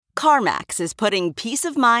CarMax is putting peace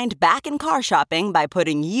of mind back in car shopping by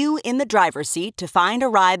putting you in the driver's seat to find a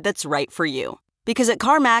ride that's right for you. Because at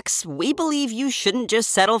CarMax, we believe you shouldn't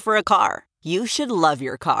just settle for a car. You should love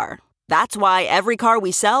your car. That's why every car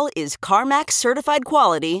we sell is CarMax certified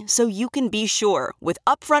quality, so you can be sure with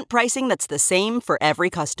upfront pricing that's the same for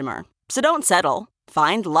every customer. So don't settle.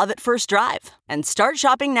 Find love at first drive and start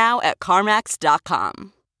shopping now at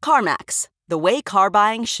CarMax.com. CarMax, the way car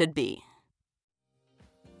buying should be.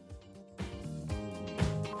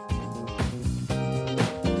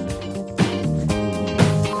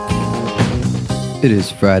 It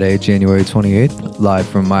is Friday, January 28th, live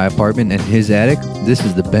from my apartment and his attic. This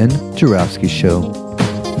is the Ben Jarofsky Show.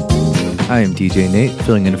 I am DJ Nate,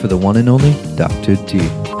 filling in for the one and only Dr. T.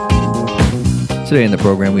 Today in the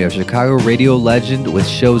program, we have Chicago radio legend with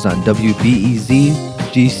shows on WBEZ,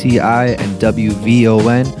 GCI, and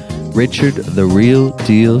WVON, Richard the Real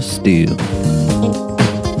Deal Steele.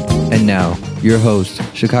 And now, your host,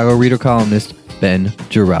 Chicago reader columnist, Ben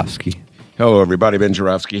Jarofsky. Hello, everybody. Ben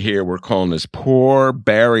Jarofsky here. We're calling this Poor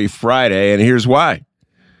Bari Friday, and here's why.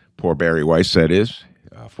 Poor Bari Weiss, that is,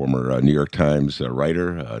 former New York Times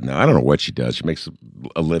writer. Now, I don't know what she does. She makes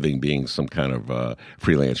a living being some kind of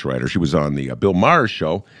freelance writer. She was on the Bill Maher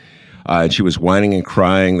show, and she was whining and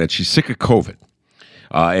crying that she's sick of COVID.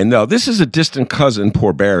 And now this is a distant cousin,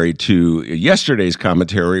 Poor Bari, to yesterday's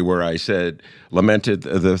commentary where I lamented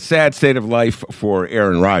the sad state of life for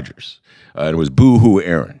Aaron Rodgers. It was boo-hoo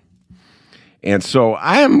Aaron. And so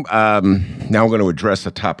I am now going to address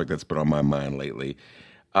a topic that's been on my mind lately.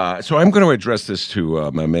 So I'm going to address this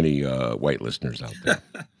to my many white listeners out there.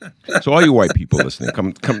 So all you white people listening,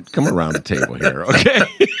 come around the table here, okay?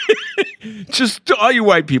 Just all you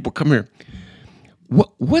white people, come here.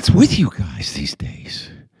 What's with you guys these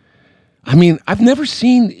days? I mean, I've never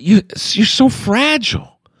seen you. You're so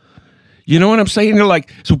fragile. You know what I'm saying? You're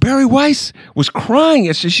like, so Bari Weiss was crying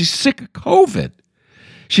yesterday. She's sick of COVID.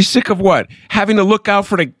 She's sick of what? Having to look out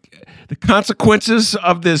for the consequences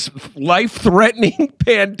of this life-threatening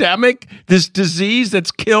pandemic, this disease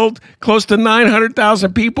that's killed close to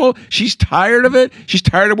 900,000 people. She's tired of it. She's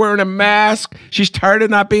tired of wearing a mask. She's tired of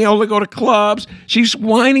not being able to go to clubs. She's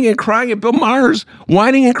whining and crying, and Bill Maher's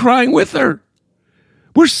whining and crying with her.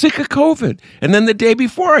 We're sick of COVID. And then the day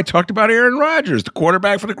before, I talked about Aaron Rodgers, the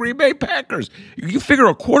quarterback for the Green Bay Packers. You figure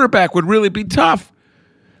a quarterback would really be tough.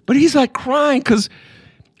 But he's like crying because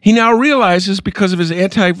he now realizes, because of his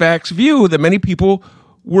anti-vax view, that many people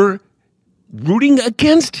were rooting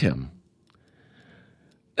against him.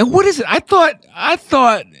 And what is it? I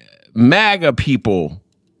thought MAGA people,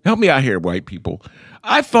 help me out here, white people.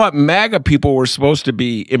 I thought MAGA people were supposed to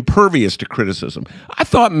be impervious to criticism. I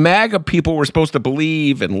thought MAGA people were supposed to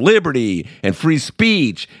believe in liberty and free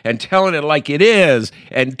speech and telling it like it is,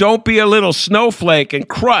 and don't be a little snowflake and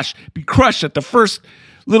be crushed at the first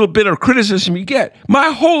little bit of criticism you get.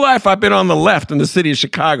 My whole life I've been on the left in the city of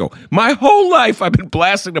Chicago. My whole life I've been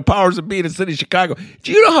blasting the powers that be in the city of Chicago.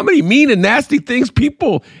 Do you know how many mean and nasty things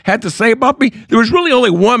people had to say about me? There was really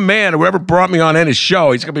only one man who ever brought me on his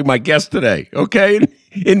show. He's going to be my guest today, okay?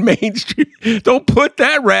 In Main Street. Don't put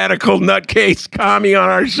that radical nutcase commie on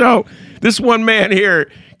our show. This one man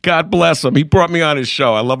here, God bless him. He brought me on his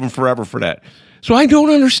show. I love him forever for that. So I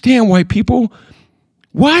don't understand, white people.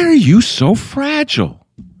 Why are you so fragile?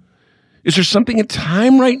 Is there something in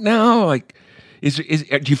time right now? Like, do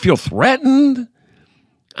you feel threatened?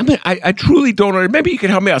 I mean, I truly don't know. Maybe you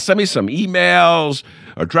can help me out. Send me some emails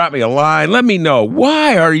or drop me a line. Let me know.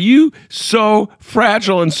 Why are you so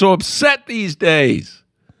fragile and so upset these days?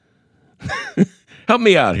 Help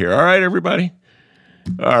me out here. All right, everybody?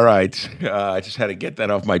 All right. I just had to get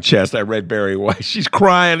that off my chest. I read Bari Weiss. She's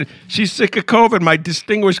crying. She's sick of COVID. My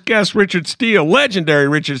distinguished guest, Richard Steele, legendary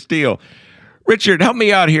Richard Steele. Richard, help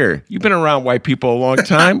me out here. You've been around white people a long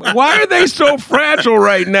time. Why are they so fragile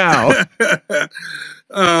right now?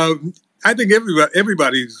 I think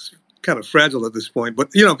everybody's kind of fragile at this point. But,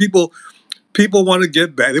 you know, people want to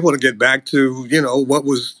get back. They want to get back to, you know, what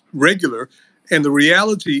was regular. And the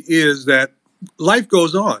reality is that life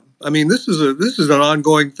goes on. I mean, this is an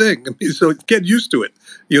ongoing thing. I mean, so get used to it.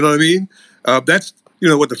 You know what I mean? That's, you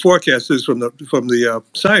know, what the forecast is from the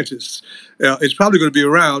scientists. It's probably going to be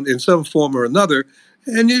around in some form or another,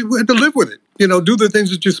 and you have to live with it. You know, do the things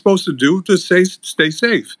that you're supposed to do to stay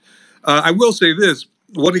safe. I will say this: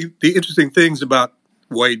 one of the interesting things about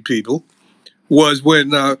white people was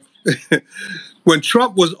when when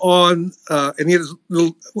Trump was on, and he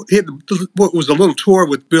had what was a little tour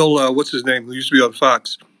with Bill, what's his name, who used to be on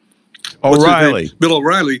Fox. O'Reilly. Bill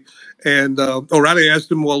O'Reilly. And O'Reilly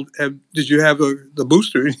asked him, well, did you have the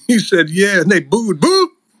booster? And he said, yeah. And they booed, boo,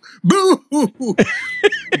 Boo!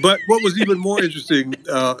 But what was even more interesting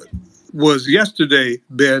was yesterday,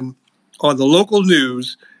 Ben, on the local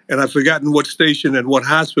news, and I've forgotten what station and what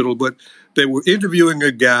hospital, but they were interviewing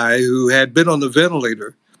a guy who had been on the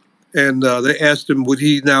ventilator, and they asked him, would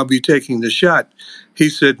he now be taking the shot? He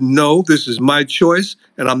said, no, this is my choice,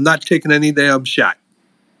 and I'm not taking any damn shot.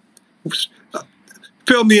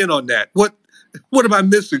 Fill me in on that. What am I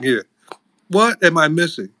missing here? What am I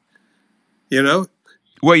missing? You know?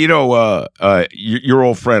 Well, your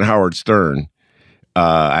old friend Howard Stern,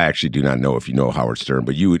 I actually do not know if you know Howard Stern,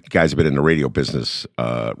 but you guys have been in the radio business.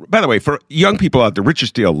 By the way, for young people out there, Richard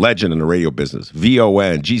Steele, legend in the radio business,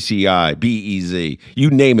 VON, GCI, BEZ, you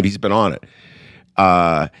name it, he's been on it.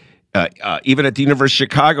 Even at the University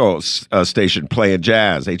of Chicago station playing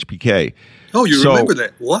jazz, HPK. Oh, you remember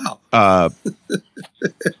that? Wow.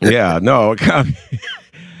 Yeah, no.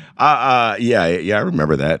 Yeah, I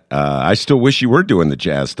remember that. I still wish you were doing the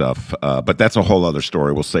jazz stuff, but that's a whole other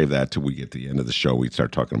story. We'll save that till we get to the end of the show. We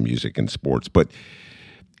start talking music and sports. But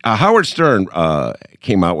Howard Stern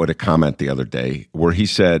came out with a comment the other day where he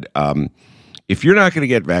said, if you're not going to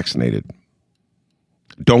get vaccinated,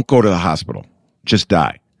 don't go to the hospital. Just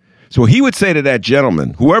die. So he would say to that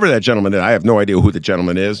gentleman, whoever that gentleman is, I have no idea who the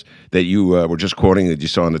gentleman is that you were just quoting that you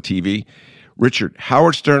saw on the TV. Richard,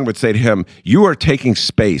 Howard Stern would say to him, you are taking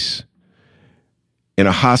space in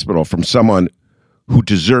a hospital from someone who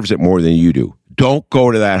deserves it more than you do. Don't go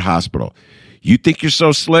to that hospital. You think you're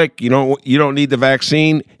so slick, you don't need the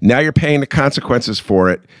vaccine. Now you're paying the consequences for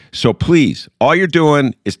it. So please, all you're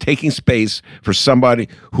doing is taking space for somebody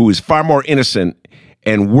who is far more innocent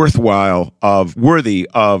and worthy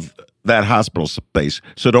of that hospital space.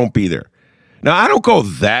 So don't be there. Now, I don't go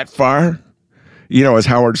that far. As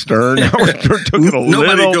Howard Stern. Howard Stern took it a little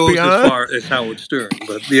beyond. Nobody goes as far as Howard Stern,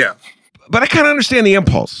 but yeah. But I kind of understand the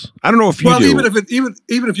impulse. I don't know if you do. Well,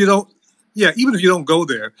 even if you don't go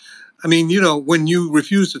there, I mean, when you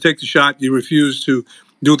refuse to take the shot, you refuse to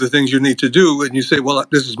do the things you need to do, and you say, well,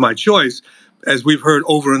 this is my choice. As we've heard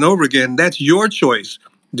over and over again, that's your choice.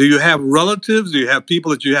 Do you have relatives? Do you have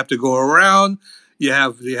people that you have to go around? Do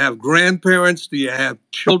you have grandparents? Do you have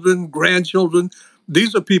children, grandchildren?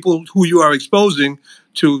 These are people who you are exposing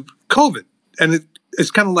to COVID. And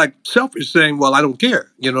it's kind of like selfish saying, well, I don't care.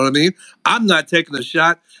 You know what I mean? I'm not taking a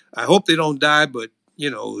shot. I hope they don't die. But,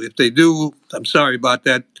 if they do, I'm sorry about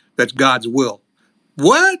that. That's God's will.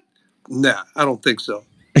 What? Nah, I don't think so.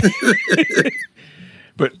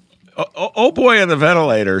 But old boy on the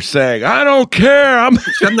ventilator saying, I don't care. I'm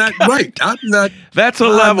not right. I'm not. That's a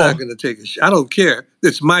level. I'm not going to take a shot. I don't care.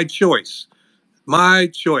 It's my choice. My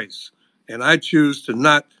choice. And I choose to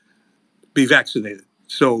not be vaccinated.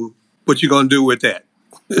 So what you going to do with that?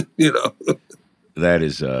 That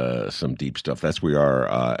is some deep stuff. That's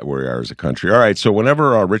where we are as a country. All right, so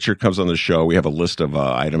whenever Richard comes on the show, we have a list of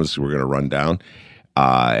items we're going to run down.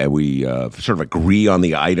 And we sort of agree on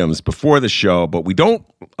the items before the show, but we don't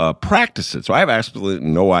practice it. So I have absolutely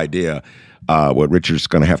no idea what Richard's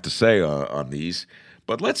going to have to say on these.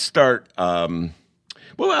 But let's start...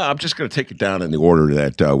 I'm just going to take it down in the order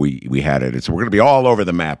that we had it. So we're going to be all over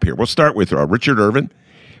the map here. We'll start with Richard Irvin,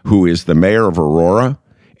 who is the mayor of Aurora.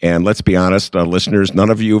 And let's be honest, listeners,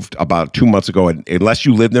 none of you about 2 months ago, unless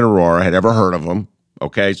you lived in Aurora, had ever heard of him.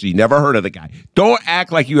 Okay, so you never heard of the guy. Don't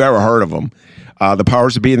act like you ever heard of him. The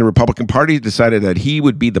powers that be in the Republican Party decided that he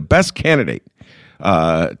would be the best candidate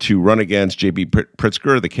to run against J.B.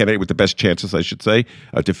 Pritzker, the candidate with the best chances, I should say,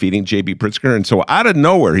 of defeating J.B. Pritzker. And so out of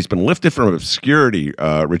nowhere, he's been lifted from obscurity,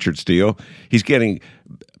 Richard Steele. He's getting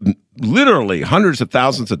literally hundreds of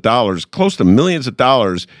thousands of dollars, close to millions of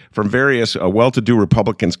dollars from various well-to-do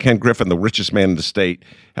Republicans. Ken Griffin, the richest man in the state,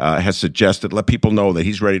 has suggested, let people know that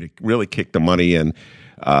he's ready to really kick the money in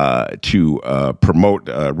to promote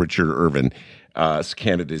Richard Irvin.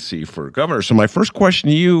 Candidacy for governor. So my first question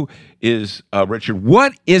to you is, Richard,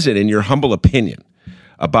 what is it, in your humble opinion,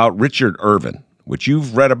 about Richard Irvin, which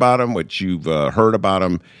you've read about him, which you've heard about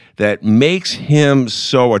him, that makes him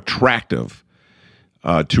so attractive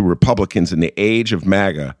to Republicans in the age of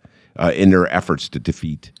MAGA in their efforts to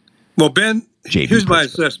defeat? Well, Ben, here's my Pritzker.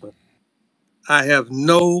 assessment. I have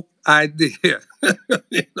no idea.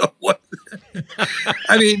 What?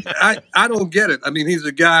 I mean, I don't get it. I mean, he's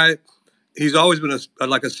a guy. He's always been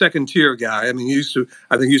like a second tier guy. I mean, he used to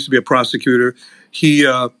be a prosecutor. He,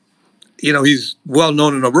 he's well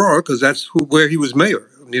known in Aurora because that's where he was mayor.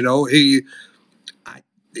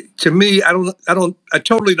 To me, I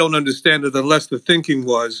totally don't understand it unless the thinking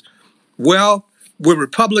was, well, we're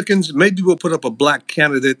Republicans. Maybe we'll put up a black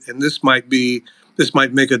candidate, and this might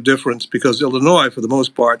make a difference because Illinois, for the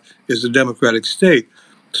most part, is a Democratic state.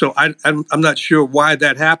 So I'm not sure why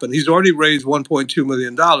that happened. He's already raised $1.2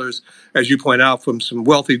 million, as you point out, from some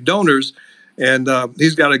wealthy donors. And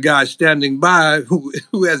he's got a guy standing by who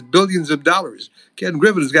has billions of dollars. Ken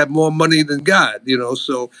Griffin's got more money than God,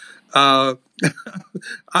 So I'm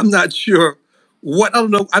not sure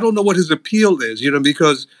I don't know what his appeal is,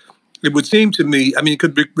 because it would seem to me,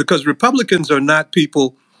 because Republicans are not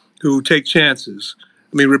people who take chances.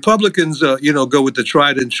 Republicans, go with the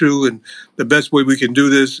tried and true, and the best way we can do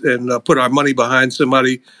this, and put our money behind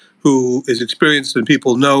somebody who is experienced and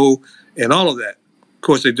people know, and all of that. Of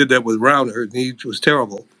course, they did that with Rauner, and he was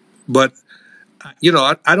terrible. But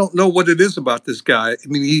I don't know what it is about this guy.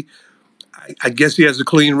 I guess he has a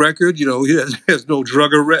clean record. He has no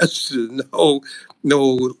drug arrests, no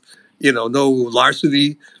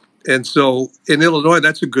larceny, and so in Illinois,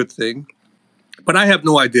 that's a good thing. But I have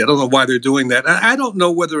no idea. I don't know why they're doing that. I don't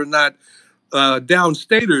know whether or not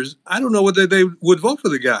downstaters, I don't know whether they would vote for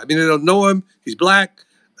the guy. They don't know him. He's black.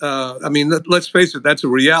 Let's face it, that's a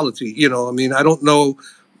reality. I don't know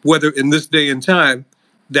whether in this day and time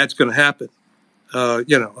that's going to happen.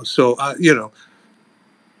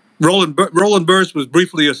 Roland Burst was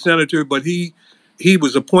briefly a senator, but he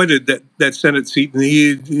was appointed that Senate seat, and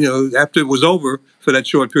he, after it was over for that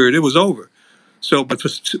short period, it was over. So, but for,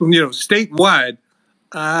 statewide,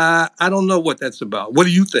 I don't know what that's about. What do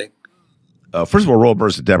you think? First of all, Roland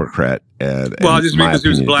Burst is a Democrat. Just because he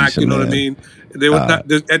was black, you know what I mean? They were not at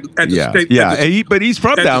the state. But he's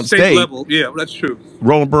from downstate. State level. Yeah, that's true.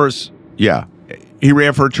 Roland Burst, he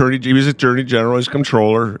ran for attorney. He was attorney general. He's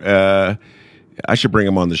controller. I should bring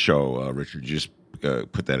him on the show, Richard. Just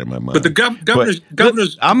put that in my mind. But the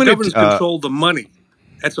governors control the money.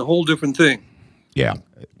 That's a whole different thing. Yeah.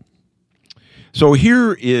 So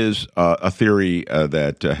here is a theory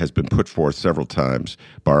that has been put forth several times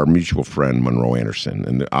by our mutual friend Monroe Anderson,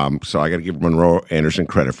 and so I got to give Monroe Anderson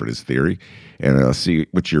credit for this theory, and I'll see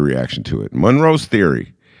what's your reaction to it. Monroe's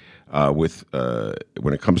theory,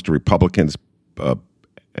 when it comes to Republicans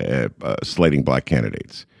slating black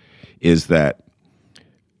candidates, is that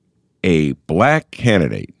a black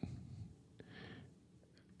candidate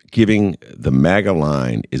giving the MAGA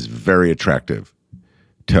line is very attractive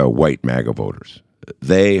to white MAGA voters.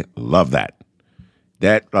 They love that.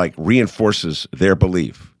 That reinforces their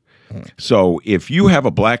belief. So if you have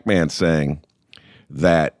a black man saying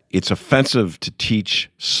that it's offensive to teach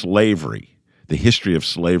slavery, the history of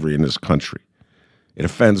slavery in this country, it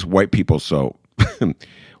offends white people, so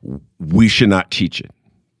we should not teach it.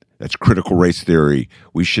 That's critical race theory.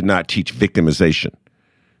 We should not teach victimization.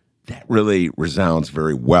 That really resounds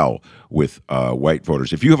very well with white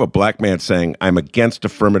voters. If you have a black man saying, I'm against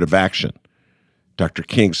affirmative action, Dr.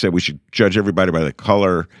 King said we should judge everybody by the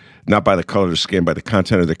color, not by the color of their skin, by the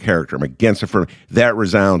content of their character. I'm against affirmative. That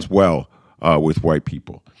resounds well with white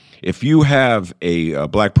people. If you have a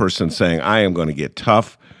black person saying, I am going to get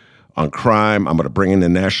tough on crime, I'm going to bring in the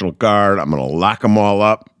National Guard, I'm going to lock them all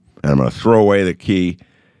up, and I'm going to throw away the key,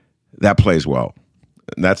 that plays well.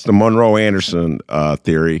 That's the Monroe Anderson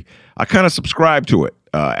theory. I kind of subscribe to it,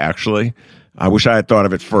 actually. I wish I had thought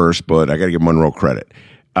of it first, but I got to give Monroe credit.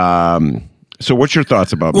 So what's your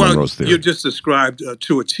thoughts about Monroe's theory? You just described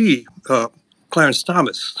to a T Clarence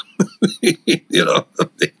Thomas.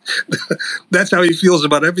 That's how he feels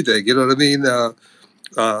about everything. You know what I mean?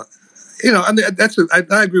 I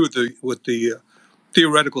agree with the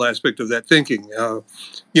theoretical aspect of that thinking.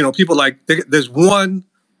 People there's one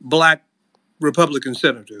black Republican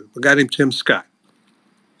senator, a guy named Tim Scott.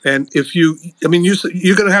 And if you're going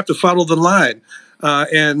to have to follow the line.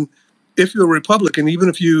 And if you're a Republican, even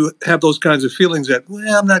if you have those kinds of feelings that,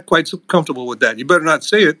 I'm not quite so comfortable with that, you better not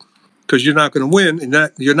say it because you're not going to win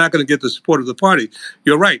and you're not going to get the support of the party.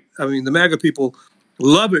 You're right. The MAGA people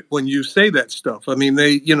love it when you say that stuff.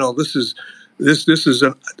 This is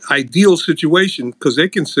an ideal situation because they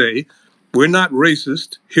can say, we're not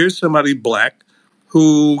racist. Here's somebody black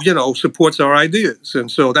who, supports our ideas. And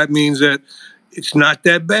so that means that it's not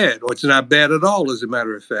that bad, or it's not bad at all, as a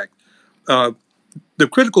matter of fact. The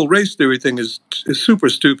critical race theory thing is super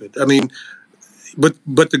stupid. But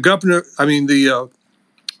the governor, the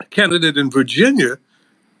candidate in Virginia,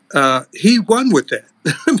 he won with that.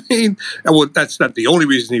 That's not the only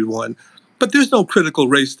reason he won, but there's no critical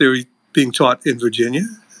race theory being taught in Virginia.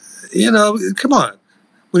 Come on.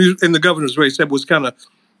 When you in the governor's race, that was kind of,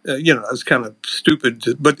 it was kind of stupid,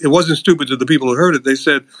 but it wasn't stupid to the people who heard it. They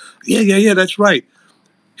said, yeah, that's right.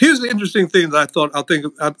 Here's the interesting thing that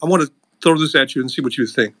I want to throw this at you and see what you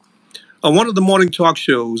think. On one of the morning talk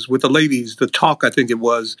shows with the ladies, The Talk, I think it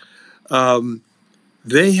was,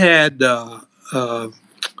 they had,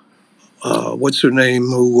 what's her name,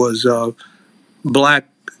 who was black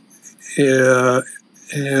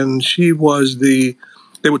and she was they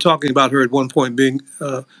were talking about her at one point being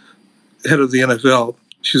head of the NFL.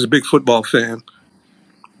 She's a big football fan.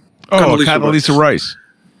 Oh, Condoleezza Rice.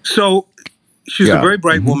 So she's a very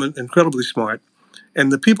bright woman, incredibly smart.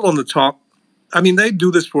 And the people on the talk, I mean, they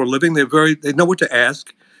do this for a living. They know what to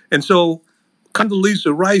ask. And so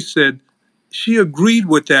Condoleezza Rice said she agreed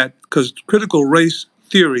with that because critical race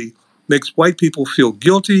theory makes white people feel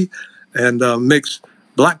guilty and makes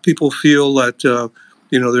black people feel that,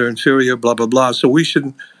 they're inferior, blah, blah, blah. So we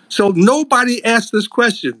shouldn't. So nobody asked this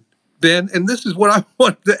question, Ben, and this is what I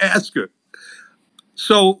wanted to ask her.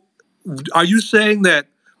 So are you saying that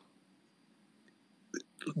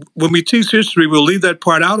when we teach history, we'll leave that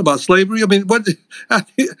part out about slavery? I mean,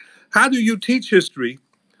 how do you teach history?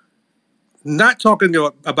 Not talking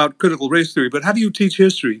about critical race theory, but how do you teach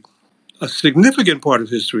history, a significant part of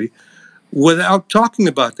history, without talking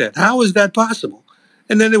about that? How is that possible?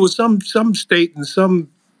 And then there was some state and some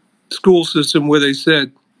school system where they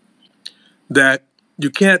said that you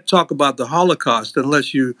can't talk about the Holocaust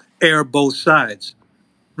unless you air both sides.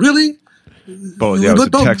 Really? Both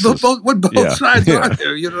sides are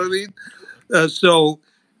there? You know what I mean?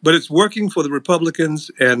 But it's working for the Republicans,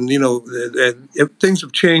 and things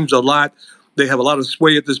have changed a lot. They have a lot of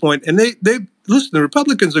sway at this point, and they listen. The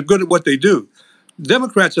Republicans are good at what they do.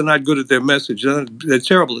 Democrats are not good at their message. They're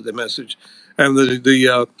terrible at their message. And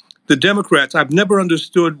the Democrats, I've never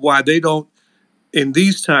understood why they don't, in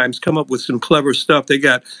these times, come up with some clever stuff.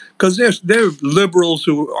 Because they're liberals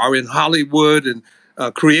who are in Hollywood and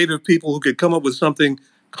creative people who could come up with something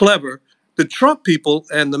clever. The Trump people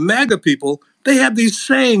and the MAGA people, they have these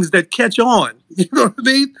sayings that catch on. You know what I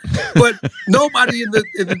mean? But nobody in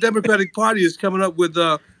the Democratic Party is coming up with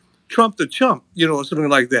Trump the chump, or something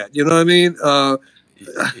like that. You know what I mean?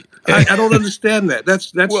 I don't understand that.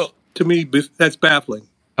 That's to me, that's baffling.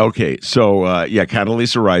 Okay, so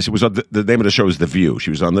Condoleezza Rice. It was on the name of the show is The View. She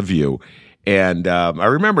was on The View, and I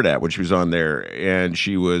remember that when she was on there, and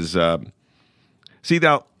she was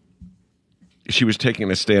she was taking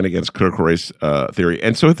a stand against critical race theory,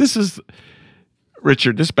 and so this is.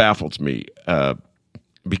 Richard, this baffles me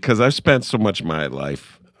because I've spent so much of my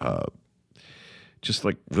life just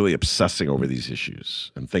like really obsessing over these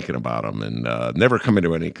issues and thinking about them and never coming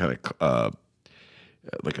to any kind of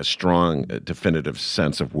like a strong, definitive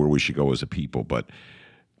sense of where we should go as a people. But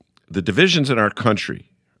the divisions in our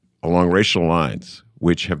country along racial lines,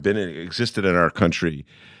 which have existed in our country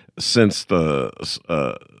since the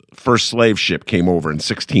first slave ship came over in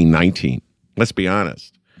 1619, let's be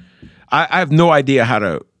honest. I have no idea how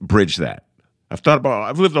to bridge that.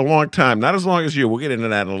 I've lived a long time, not as long as you. We'll get into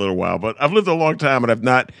that in a little while, but I've lived a long time and I've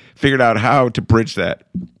not figured out how to bridge that.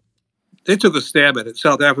 They took a stab at it.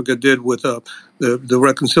 South Africa did with the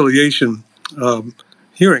reconciliation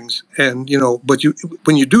hearings. And, but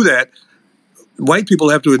when you do that, white people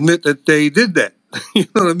have to admit that they did that. You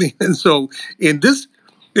know what I mean? And so that's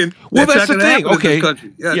the thing. Okay. In this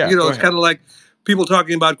country. It's kind of like people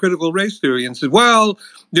talking about critical race theory and said, well,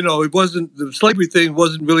 it wasn't, the slavery thing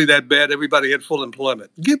wasn't really that bad. Everybody had full employment.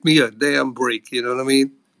 Give me a damn break. You know what I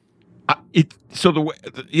mean?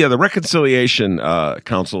 The reconciliation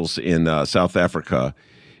councils in South Africa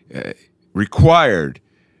required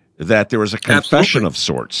that there was a confession of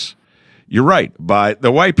sorts. You're right, by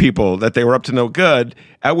the white people that they were up to no good,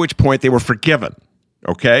 at which point they were forgiven.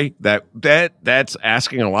 Okay, that's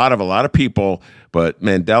asking a lot of people, but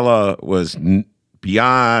Mandela was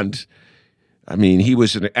beyond. I mean, he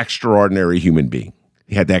was an extraordinary human being.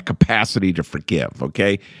 He had that capacity to forgive.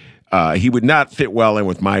 Okay, he would not fit well in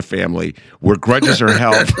with my family, where grudges are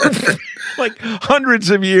held for like hundreds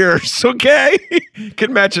of years. Okay, can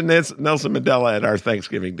imagine Nelson Mandela at our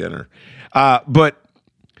Thanksgiving dinner, but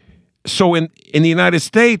so in the United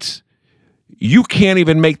States, you can't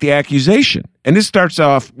even make the accusation. And this starts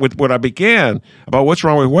off with what I began about what's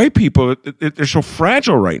wrong with white people. They're so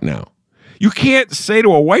fragile right now. You can't say to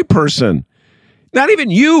a white person, not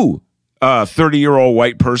even you, 30-year-old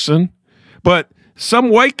white person, but some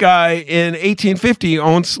white guy in 1850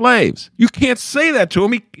 owned slaves. You can't say that to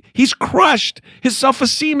him. He's crushed. His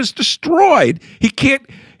self-esteem is destroyed. He can't.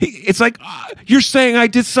 It's like, you're saying I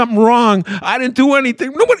did something wrong. I didn't do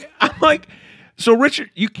anything. Nobody. I'm like, so Richard,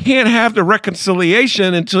 you can't have the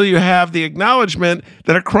reconciliation until you have the acknowledgement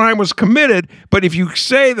that a crime was committed. But if you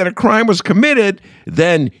say that a crime was committed,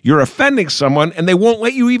 then you're offending someone, and they won't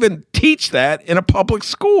let you even teach that in a public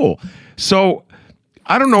school. So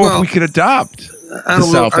I don't know if we could adopt the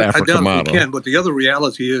South Africa model. I doubt we can, but the other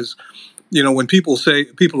reality is, when people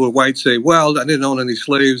who are white say, well, I didn't own any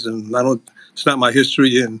slaves, and it's not my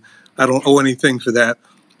history, and I don't owe anything for that.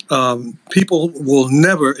 people will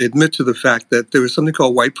never admit to the fact that there is something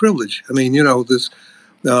called white privilege. I mean, this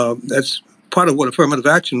that's part of what affirmative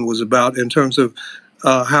action was about in terms of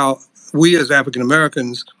how we as African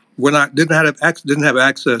Americans didn't have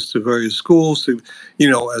access to various schools. To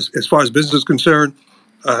as far as business is concerned,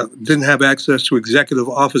 didn't have access to executive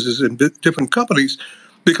offices in different companies,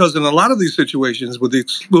 because in a lot of these situations with the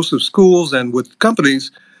exclusive schools and with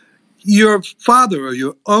companies, your father or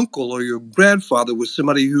your uncle or your grandfather was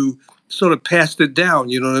somebody who sort of passed it down,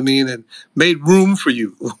 you know what I mean, and made room for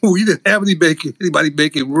you. We didn't have anybody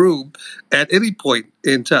making room at any point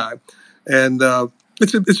in time, and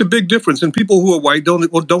it's a big difference. And people who are white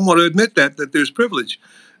don't want to admit that there's privilege.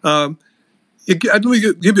 Let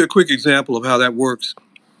me give you a quick example of how that works.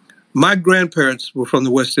 My grandparents were from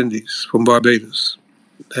the West Indies, from Barbados,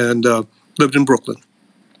 and lived in Brooklyn.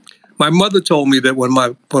 My mother told me that when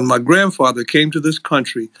my grandfather came to this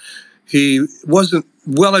country, he wasn't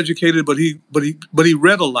well educated, but he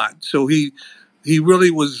read a lot. So he really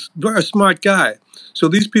was a very smart guy. So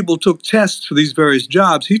these people took tests for these various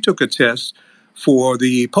jobs. He took a test for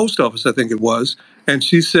the post office, I think it was, and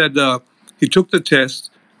she said he took the test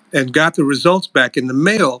and got the results back in the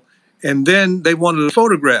mail, and then they wanted a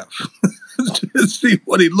photograph to see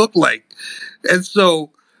what he looked like. And so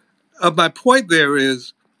my point there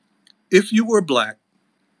is, if you were black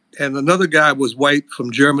and another guy was white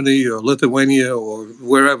from Germany or Lithuania or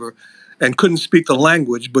wherever and couldn't speak the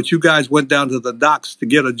language, but you guys went down to the docks to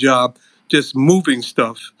get a job just moving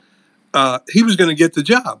stuff, he was going to get the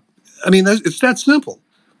job. I mean, it's that simple.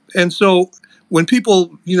 And so when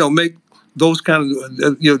people, make those kind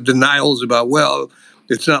of, denials about, well,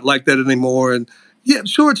 it's not like that anymore. And yeah,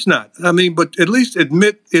 sure, it's not. I mean, but at least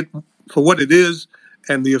admit it for what it is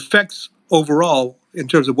and the effects overall in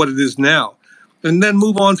terms of what it is now, and then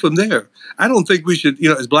move on from there. I don't think we should,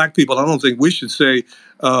 as black people, I don't think we should say,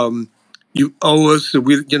 you owe us.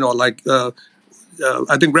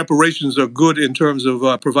 I think reparations are good in terms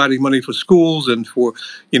of providing money for schools and for,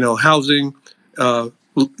 housing,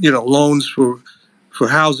 loans for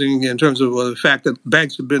housing, in terms of the fact that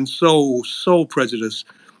banks have been so prejudiced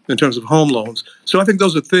in terms of home loans. So I think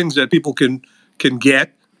those are things that people can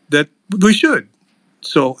get that we should.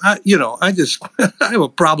 So I have a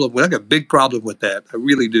problem with. I got a big problem with that. I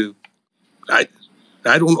really do. I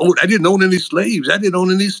didn't own any slaves.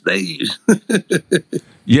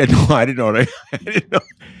 Yeah, no, I didn't know. I didn't know.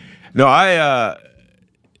 No,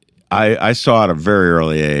 I saw at a very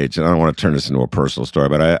early age, and I don't want to turn this into a personal story,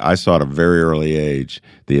 but I saw at a very early age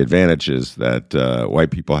the advantages that white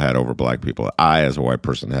people had over black people. I, as a white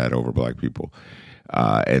person, had over black people.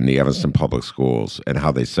 And the Evanston public schools and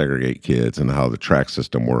how they segregate kids and how the track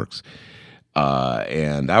system works.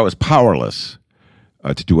 And I was powerless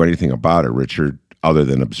to do anything about it, Richard, other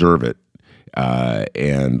than observe it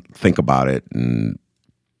and think about it.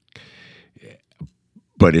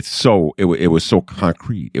 But it was so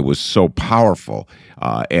concrete. It was so powerful.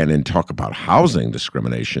 And then talk about housing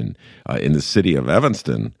discrimination in the city of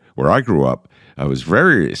Evanston, where I grew up, I was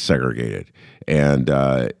very segregated. And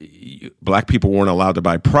black people weren't allowed to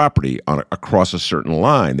buy property across a certain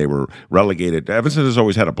line. They were relegated. Evanston has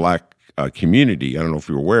always had a black community. I don't know if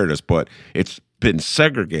you're aware of this, but it's been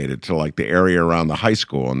segregated to like the area around the high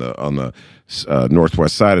school on the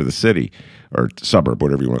northwest side of the city, or suburb,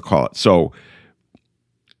 whatever you want to call it. So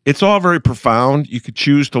it's all very profound. You could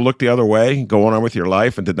choose to look the other way, go on with your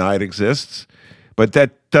life and deny it exists. But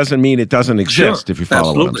that doesn't mean it doesn't exist, if you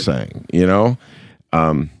follow what I'm saying,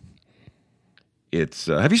 It's.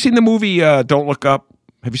 Have you seen the movie Don't Look Up?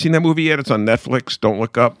 Have you seen that movie yet? It's on Netflix. Don't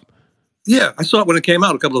Look Up. Yeah, I saw it when it came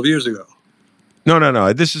out a couple of years ago.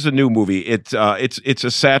 No. This is a new movie. It's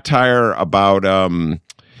a satire about the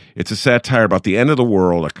end of the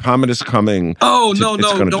world. A comet is coming. Oh no!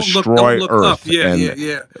 Don't look Earth. Up.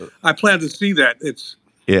 Yeah. I plan to see that.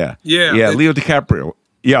 Yeah. Leo DiCaprio.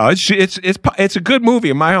 Yeah, it's a good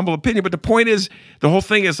movie in my humble opinion. But the point is, the whole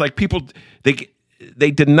thing is like people they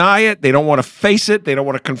deny it. They don't want to face it. They don't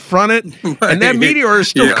want to confront it. Right. And that meteor is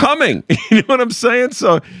still coming. You know what I'm saying?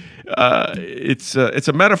 So it's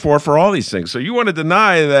a metaphor for all these things. So you want to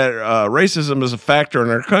deny that racism is a factor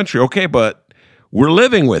in our country. Okay, but we're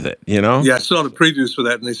living with it, Yeah, I saw the previews for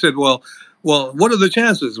that. And they said, well, what are the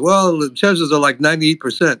chances? Well, the chances are like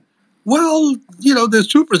 98%. Well, there's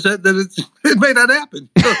 2% that it may not happen.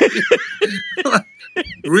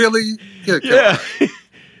 Really? Yeah.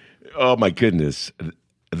 Oh, my goodness.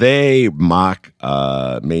 They mock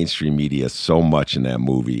mainstream media so much in that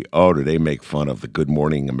movie. Oh, do they make fun of the Good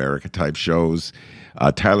Morning America type shows?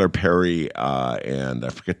 Tyler Perry and I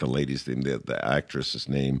forget the lady's name, the actress's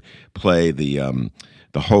name, play the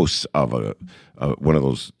the hosts of one of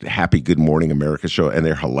those Happy Good Morning America show, and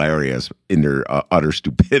they're hilarious in their utter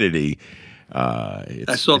stupidity.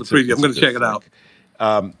 I saw the preview. I'm going to check it out.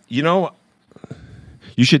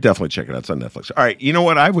 You should definitely check it out. It's on Netflix. All right. You know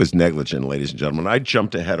what? I was negligent, ladies and gentlemen. I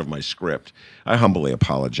jumped ahead of my script. I humbly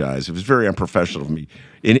apologize. It was very unprofessional of me.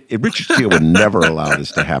 Richard Steele would never allow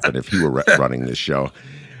this to happen if he were running this show.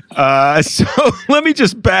 So let me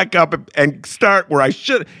just back up and start where I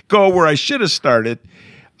should have started.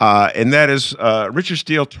 And that is Richard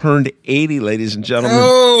Steele turned 80, ladies and gentlemen.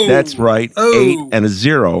 Oh, that's right. 8 and a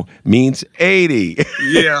 0 means 80.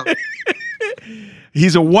 Yeah.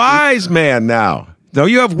 He's a wise man now. No,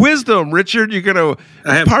 you have wisdom, Richard. You're going to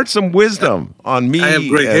impart some wisdom on me and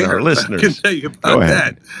our listeners. I can tell you about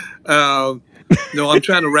that. No, I'm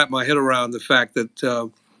trying to wrap my head around the fact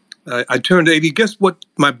that I turned 80. Guess what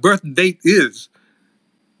my birth date is?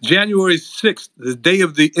 January 6th, the day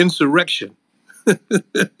of the insurrection.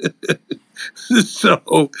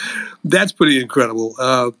 So that's pretty incredible.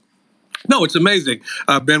 No, it's amazing.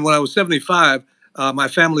 Ben, when I was 75, my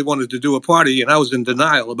family wanted to do a party, and I was in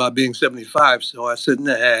denial about being 75. So I said,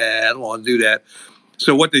 nah, I don't want to do that.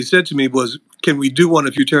 So what they said to me was, can we do one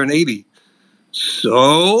if you turn 80?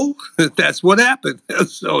 So that's what happened.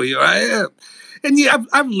 So here I am. And yeah,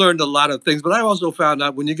 I've learned a lot of things, but I also found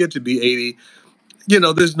out when you get to be 80,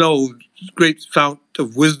 there's no great fount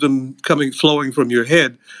of wisdom flowing from your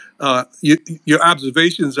head. Your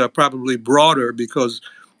observations are probably broader because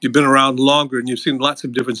you've been around longer and you've seen lots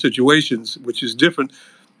of different situations, which is different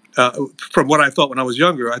from what I thought when I was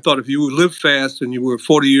younger. I thought if you lived fast and you were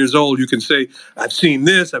 40 years old, you can say, I've seen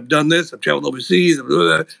this, I've done this, I've traveled overseas,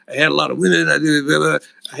 I had a lot of women, I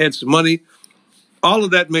had some money. All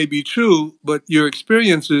of that may be true, but your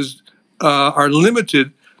experiences are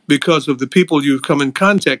limited because of the people you've come in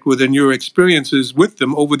contact with and your experiences with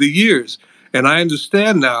them over the years. And I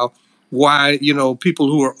understand now why, people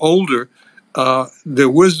who are older, their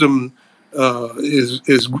wisdom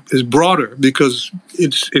is broader because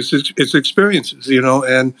it's experiences,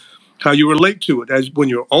 and how you relate to it. As when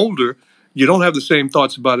you're older, you don't have the same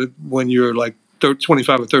thoughts about it when you're like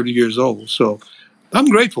 25 or 30 years old. So I'm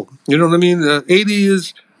grateful. You know what I mean? 80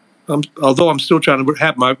 is, although I'm still trying to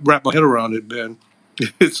wrap my head around it, Ben.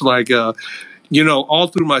 It's like, all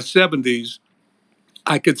through my 70s,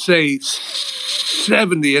 I could say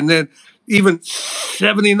 70 and then even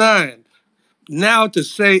 79. Now to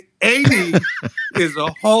say 80 is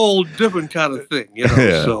a whole different kind of thing,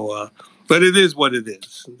 Yeah. So, but it is what it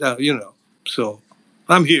is, So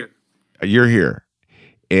I'm here. You're here,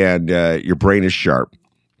 and your brain is sharp.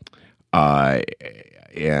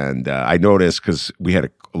 And I noticed because we had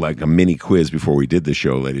a mini quiz before we did the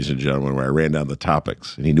show, ladies and gentlemen, where I ran down the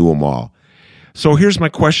topics, and he knew them all. So here's my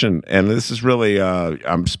question, and this is really,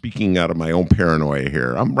 I'm speaking out of my own paranoia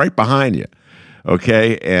here. I'm right behind you,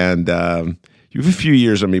 okay? And you have a few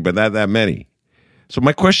years on me, but not that many. So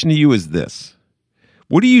my question to you is this.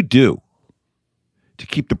 What do you do to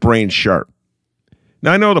keep the brain sharp?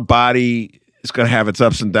 Now, I know the body is going to have its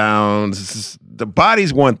ups and downs. The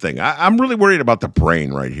body's one thing. I'm really worried about the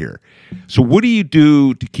brain right here. So what do you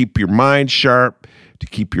do to keep your mind sharp, to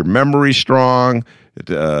keep your memory strong,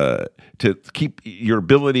 to keep your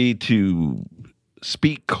ability to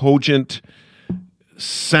speak cogent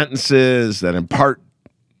sentences that impart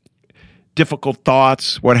difficult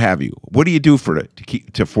thoughts, what have you? What do you do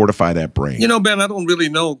to fortify that brain? Ben, I don't really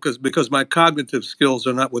know because my cognitive skills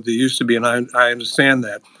are not what they used to be, and I understand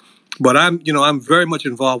that. But I'm very much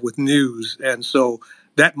involved with news, and so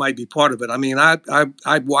that might be part of it. I mean,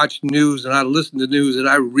 I watch news and I listen to news and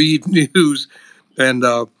I read news, and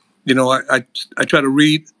I try to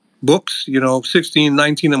read books.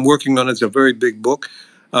 1619 I'm working on. It's a very big book.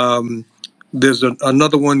 There's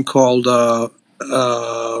another one called.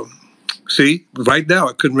 See, right now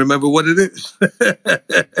I couldn't remember what it is.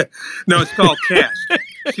 No, it's called Caste.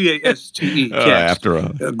 Caste. Caste. After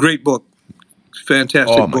a great book.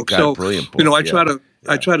 Fantastic book. God, so, brilliant book.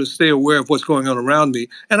 I try to stay aware of what's going on around me,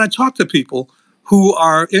 and I talk to people who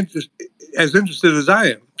are as interested as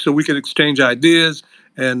I am, so we can exchange ideas,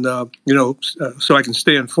 and so I can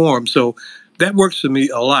stay informed. So that works for me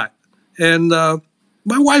a lot. And my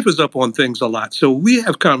wife is up on things a lot, so we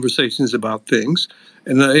have conversations about things,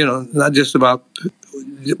 and not just about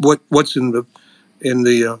what's in the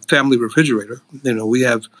family refrigerator. We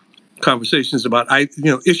have conversations about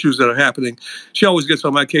issues that are happening. She always gets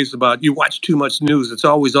on my case about you watch too much news. It's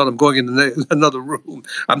always on. I'm going into another room.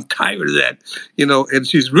 I'm tired of that, and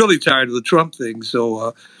she's really tired of the Trump thing.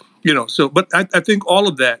 So, but I think all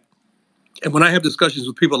of that And when I have discussions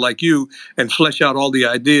with people like you and flesh out all the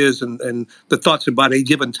ideas and the thoughts about a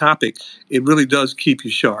given topic, it really does keep you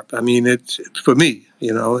sharp. I mean, it's for me,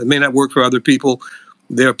 it may not work for other people.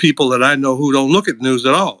 There are people that I know who don't look at news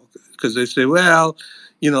at all because they say, well,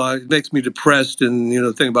 it makes me depressed and,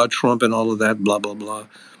 think about Trump and all of that, blah, blah, blah.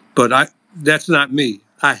 But that's not me.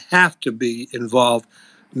 I have to be involved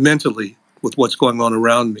mentally with what's going on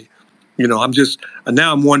around me. Now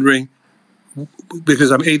I'm wondering,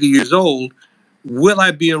 because I'm 80 years old, will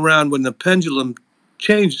I be around when the pendulum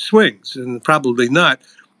swings? And probably not,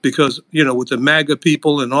 because, with the MAGA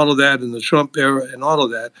people and all of that and the Trump era and all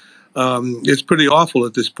of that, it's pretty awful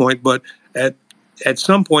at this point. But at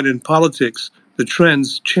some point in politics, the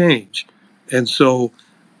trends change. And so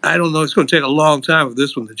I don't know, it's going to take a long time for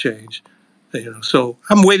this one to change. So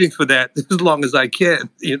I'm waiting for that as long as I can.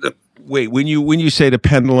 Wait, when you say the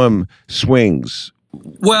pendulum swings,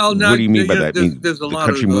 well, what do you mean by that? There's a lot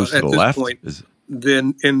country of moves to at the this left. point.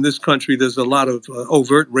 Then in this country, there's a lot of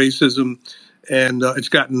overt racism, and it's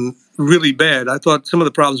gotten really bad. I thought some of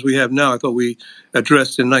the problems we have now, I thought we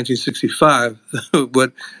addressed in 1965,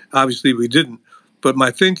 but obviously we didn't. But my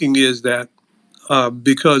thinking is that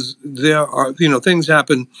because there are, things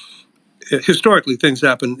happen historically. Things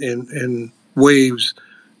happen in waves.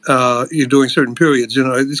 During certain periods,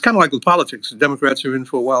 it's kind of like with politics. The Democrats are in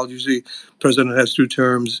for a while. Usually, the president has 2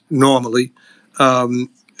 terms normally, and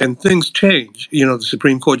things change. The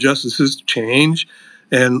Supreme Court justices change,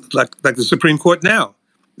 and like the Supreme Court now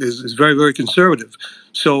is very, very conservative.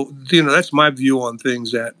 So, that's my view on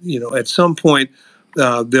things. That at some point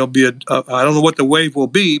there'll be I don't know what the wave will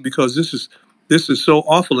be, because this is so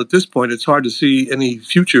awful at this point. It's hard to see any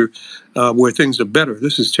future where things are better.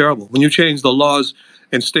 This is terrible. When you change the laws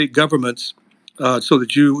and state governments so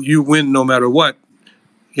that you win no matter what.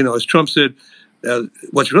 As Trump said,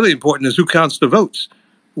 what's really important is who counts the votes.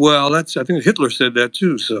 Well, I think Hitler said that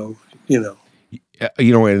too. So, and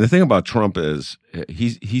the thing about Trump is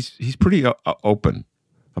he's pretty open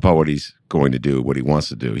about what he's going to do, what he wants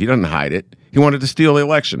to do. He doesn't hide it. He wanted to steal the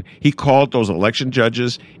election. He called those election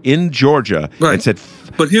judges in Georgia and said,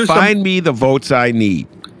 find me the votes I need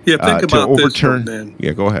think about to overturn. This, man.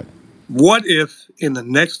 Yeah, go ahead. What if in the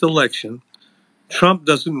next election, Trump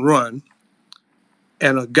doesn't run,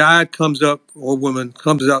 and a guy comes up or woman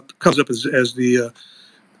comes up as the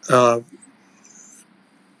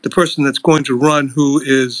person that's going to run, who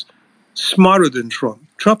is smarter than Trump?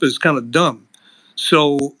 Trump is kind of dumb.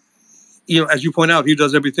 So, as you point out, he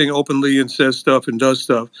does everything openly and says stuff and does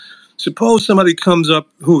stuff. Suppose somebody comes up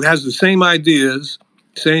who has the same ideas,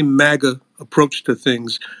 same MAGA approach to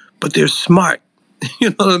things, but they're smart. You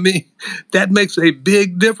know what I mean? That makes a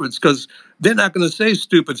big difference, because they're not going to say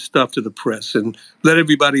stupid stuff to the press and let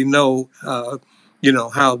everybody know,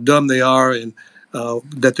 how dumb they are and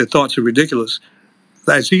that their thoughts are ridiculous,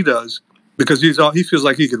 as he does, because he feels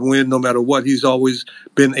like he can win no matter what. He's always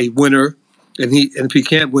been a winner, and if he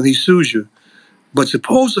can't win, he sues you. But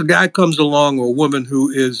suppose a guy comes along, or a woman, who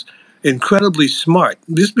is incredibly smart.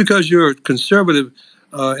 Just because you're a conservative,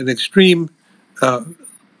 an extreme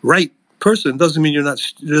right person doesn't mean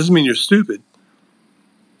you're stupid.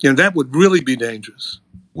 That would really be dangerous.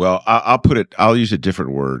 Well, I'll use a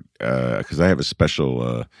different word because I have a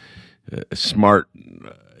special smart.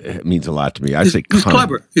 It means a lot to me. He's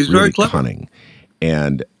clever. He's really very clever. Cunning,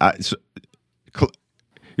 and I'm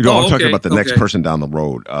talking about the next person down the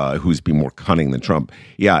road who's be more cunning than Trump.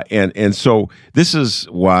 Yeah, and so this is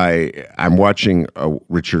why I'm watching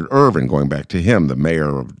Richard Irvin, going back to him, the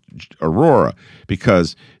mayor of Aurora,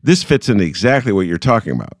 because this fits into exactly what you're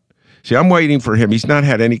talking about. See, I'm waiting for him. He's not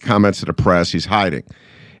had any comments to the press. He's hiding.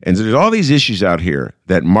 And there's all these issues out here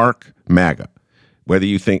that mark MAGA. Whether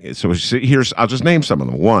you think, so I'll just name some of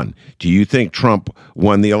them. 1, do you think Trump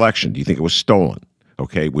won the election? Do you think it was stolen?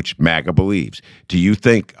 Okay, which MAGA believes. Do you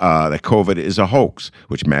think that COVID is a hoax,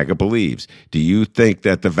 which MAGA believes? Do you think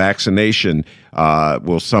that the vaccination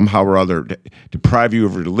will somehow or other deprive you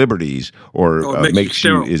of your liberties or makes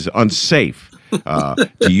you is unsafe?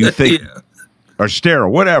 Do you think, or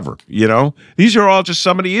sterile, whatever? These are all just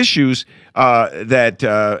some of the issues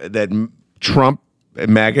that Trump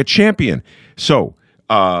and MAGA champion. So,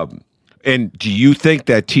 and do you think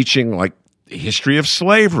that teaching like the history of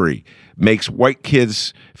slavery makes white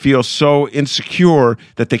kids feel so insecure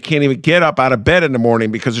that they can't even get up out of bed in the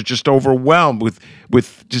morning because they're just overwhelmed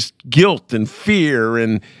with just guilt and fear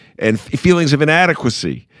and feelings of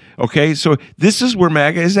inadequacy? Okay, so this is where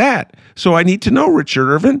MAGA is at. So I need to know, Richard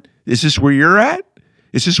Irvin, is this where you're at?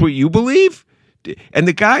 Is this what you believe? And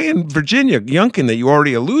the guy in Virginia, Youngkin, that you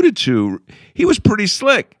already alluded to, he was pretty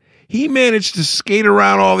slick. He managed to skate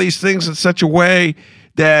around all these things in such a way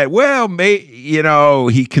that, well,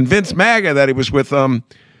 he convinced MAGA that he was with them,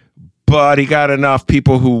 but he got enough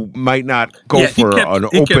people who might not go for an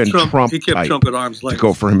open Trump he kept type Trump at arm's length to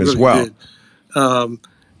go for him as really well.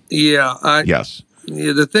 Yes.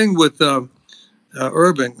 The thing with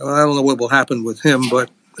Urban, I don't know what will happen with him,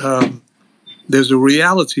 but there's a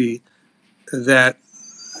reality that,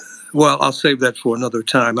 well, I'll save that for another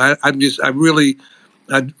time. I really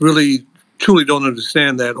truly don't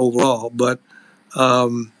understand that overall, but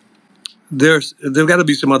there've got to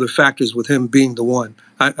be some other factors with him being the one.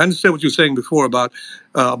 I understand what you were saying before about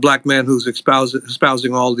a black man who's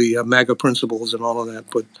espousing all the MAGA principles and all of that,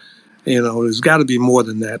 but there's got to be more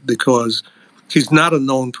than that, because he's not a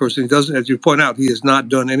known person. He doesn't, as you point out, he has not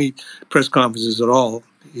done any press conferences at all.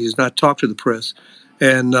 He has not talked to the press.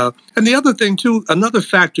 And the other thing too, another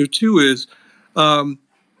factor too, is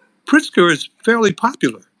Pritzker is fairly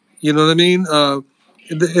popular. You know what I mean? And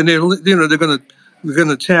they're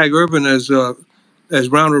gonna tag Urban as Rauner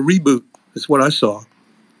reboot. Is what I saw.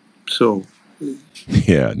 So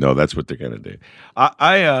yeah, no, that's what they're gonna do.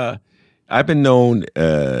 I've been known,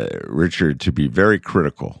 Richard, to be very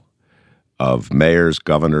critical of mayors,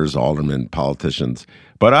 governors, aldermen, politicians,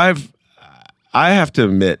 but I have to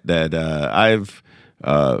admit that I've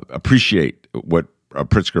appreciate what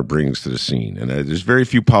Pritzker brings to the scene, and there's very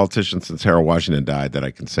few politicians since Harold Washington died that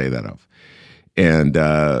I can say that of. And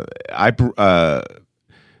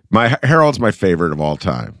Harold's my favorite of all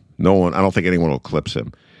time. I don't think anyone will eclipse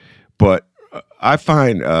him. But I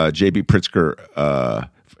find J.B. Pritzker,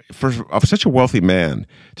 for such a wealthy man,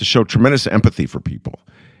 to show tremendous empathy for people.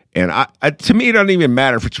 And to me, it doesn't even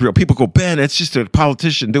matter if it's real. People go, Ben, it's just a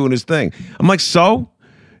politician doing his thing. I'm like, so?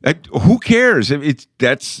 Who cares?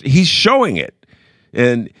 He's showing it.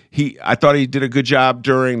 And I thought he did a good job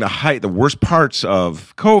during the worst parts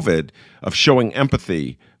of COVID, of showing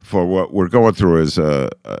empathy for what we're going through as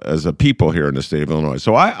a people here in the state of Illinois.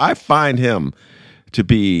 So I find him to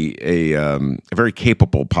be a very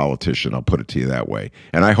capable politician. I'll put it to you that way,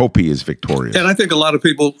 and I hope he is victorious. And I think a lot of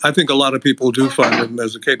people do find him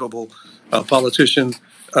as a capable politician,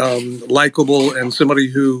 likable, and somebody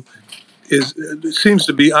who seems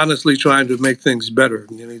to be honestly trying to make things better.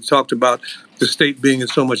 He talked about the state being in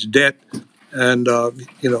so much debt, and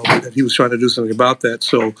he was trying to do something about that.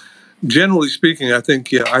 So, generally speaking, I think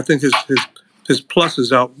his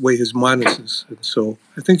pluses outweigh his minuses. And so,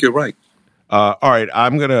 I think you're right. All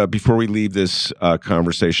right, before we leave this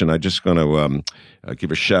conversation, I'm just gonna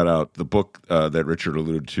give a shout out. The book that Richard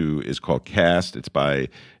alluded to is called Cast. It's by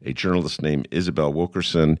a journalist named Isabel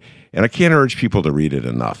Wilkerson, and I can't urge people to read it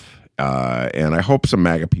enough. And I hope some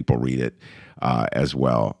MAGA people read it as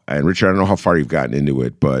well. And Richard, I don't know how far you've gotten into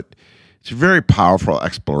it, but it's a very powerful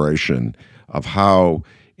exploration of how,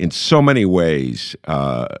 in so many ways,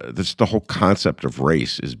 the whole concept of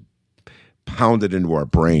race is pounded into our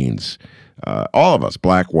brains. All of us,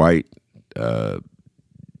 black, white,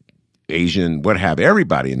 Asian, what have you,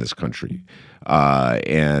 everybody in this country.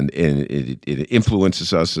 And it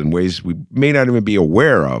influences us in ways we may not even be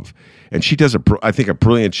aware of. And she does, I think, a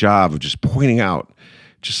brilliant job of just pointing out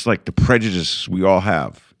just like the prejudices we all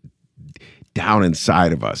have down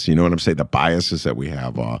inside of us. You know what I'm saying? The biases that we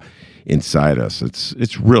have inside us.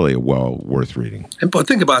 It's really well worth reading. But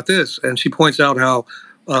think about this. And she points out how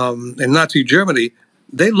in Nazi Germany,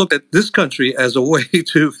 they looked at this country as a way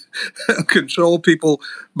to control people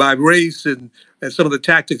by race and some of the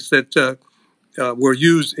tactics that were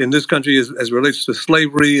used in this country as relates to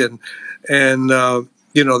slavery. And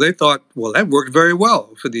they thought, well, that worked very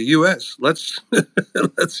well for the U.S. Let's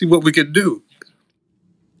see what we can do.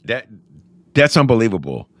 That's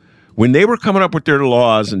unbelievable. When they were coming up with their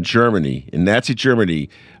laws in Germany, in Nazi Germany,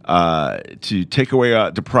 to take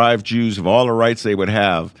away, deprive Jews of all the rights they would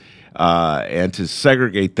have, and to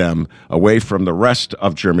segregate them away from the rest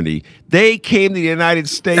of Germany, they came to the United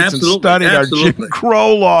States and studied our Jim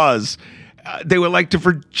Crow laws. They were like to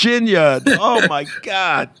Virginia. Oh, my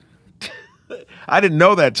God. I didn't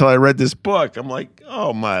know that till I read this book. I'm like,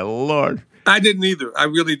 oh, my Lord. I didn't either. I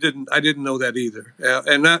really didn't. I didn't know that either.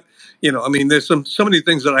 And that, there's so many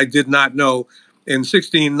things that I did not know in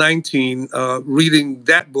 1619, reading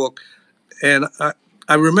that book. And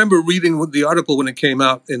I remember reading the article when it came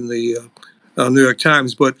out in the New York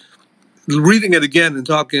Times, but reading it again and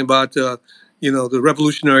talking about, the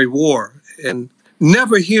Revolutionary War, and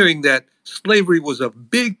never hearing that slavery was a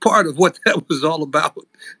big part of what that was all about.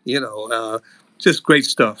 Just great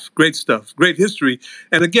stuff, great history.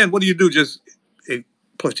 And again, what do you do? Just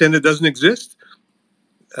pretend it doesn't exist?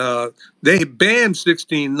 They banned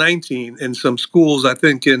 1619 in some schools, I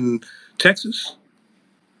think in Texas.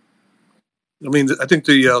 I mean, I think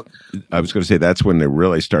the I was going to say that's when they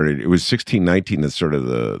really started. It was 1619 that's sort of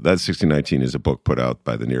that 1619 is a book put out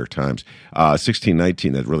by the New York Times.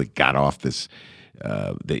 1619 that really got off this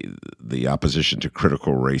the opposition to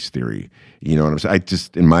critical race theory. You know what I'm saying? I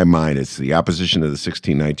just, in my mind, it's the opposition to the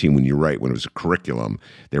 1619 when it was a curriculum.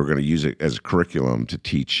 They were going to use it as a curriculum to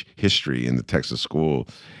teach history in the Texas school.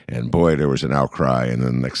 And boy, there was an outcry. And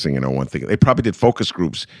then next thing you know, one thing, they probably did focus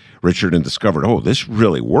groups, Richard, and discovered, oh, this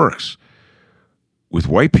really works with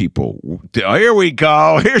white people. Oh, here we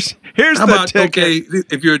go. Here's how the about, ticket. okay,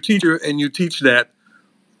 if you're a teacher and you teach that,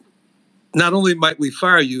 not only might we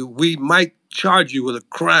fire you, we might charge you with a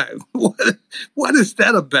crime. What is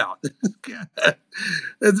that about?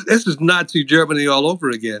 This is Nazi Germany all over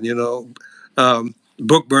again,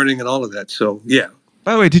 book burning and all of that. So, yeah.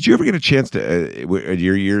 By the way, did you ever get a chance to, at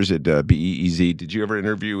your years at BEEZ, did you ever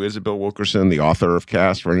interview Isabel Wilkerson, the author of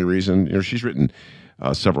Caste, for any reason? She's written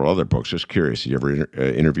several other books. Just curious, did you ever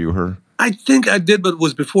interview her? I think I did, but it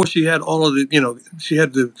was before she had all of the, she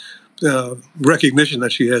had the recognition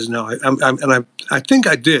that she has now. I think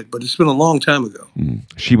I did, but it's been a long time ago.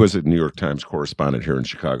 She was a New York Times correspondent here in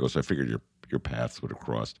Chicago, so I figured your paths would have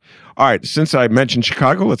crossed. All right, since I mentioned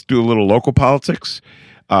Chicago, let's do a little local politics.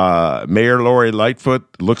 Mayor Lori Lightfoot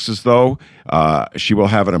looks as though she will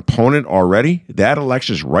have an opponent already. That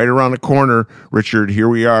election is right around the corner, Richard. Here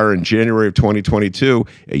we are in January of 2022.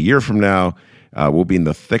 A year from now, we'll be in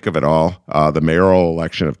the thick of it all, the mayoral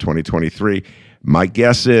election of 2023. My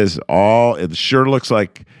guess is it sure looks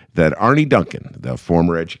like that Arne Duncan, the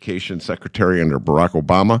former education secretary under Barack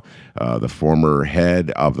Obama, the former head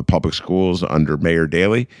of the public schools under Mayor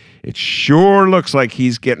Daley, it sure looks like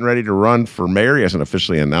he's getting ready to run for mayor. He hasn't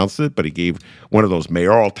officially announced it, but he gave one of those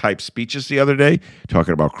mayoral-type speeches the other day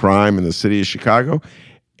talking about crime in the city of Chicago,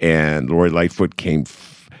 and Lori Lightfoot came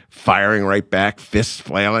firing right back, fists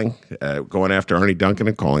flailing, going after Arne Duncan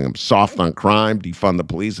and calling him soft on crime, defund the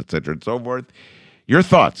police, et cetera, and so forth. Your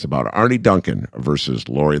thoughts about Arne Duncan versus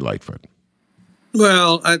Lori Lightfoot?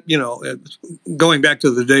 Well, going back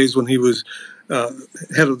to the days when he was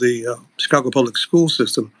head of the Chicago public school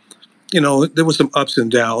system, there was some ups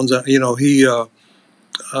and downs. I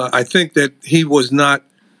think that he was not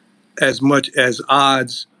as much at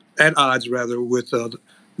odds with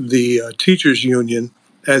the teachers union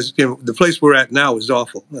as the place we're at now is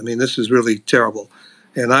awful. I mean, this is really terrible,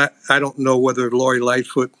 and I don't know whether Lori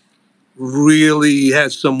Lightfoot really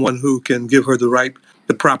has someone who can give her the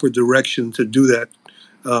proper direction to do that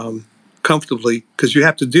comfortably, because you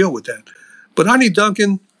have to deal with that. But Arne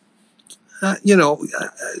Duncan, I'm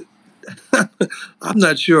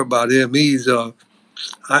not sure about him. He's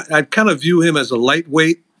I kind of view him as a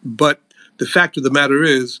lightweight, but the fact of the matter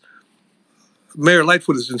is, Mayor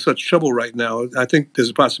Lightfoot is in such trouble right now. I think there's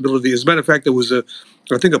a possibility. As a matter of fact, there was a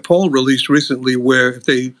poll released recently where if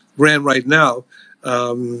they ran right now,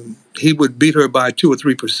 he would beat her by 2 or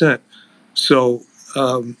 3%. So,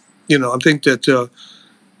 I think that,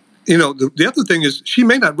 the other thing is she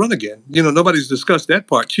may not run again. Nobody's discussed that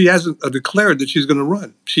part. She hasn't declared that she's going to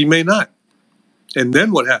run. She may not. And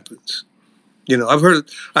then what happens? I've heard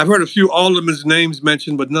a few aldermen's names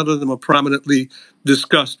mentioned, but none of them are prominently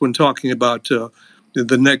discussed when talking about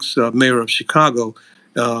the next mayor of Chicago.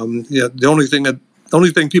 The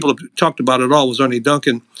only thing people have talked about at all was Arne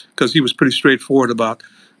Duncan, because he was pretty straightforward about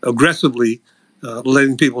aggressively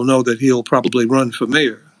letting people know that he'll probably run for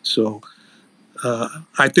mayor. So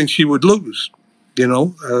I think she would lose.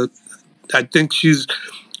 I think she's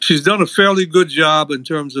done a fairly good job in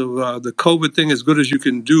terms of the COVID thing, as good as you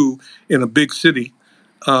can do in a big city.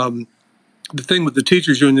 The thing with the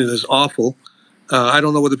teachers union is awful. I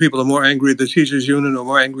don't know whether people are more angry at the teachers union or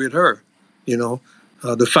more angry at her.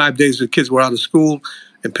 The 5 days the kids were out of school,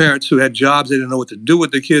 and parents who had jobs, they didn't know what to do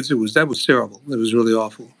with the kids. That was terrible. It was really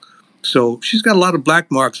awful. So she's got a lot of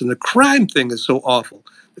black marks, and the crime thing is so awful.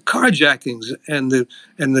 The carjackings and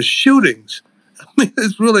the shootings. I mean,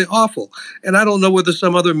 it's really awful. And I don't know whether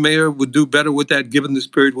some other mayor would do better with that, given this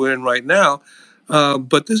period we're in right now.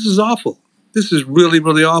 But this is awful. This is really,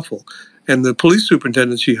 really awful. And the police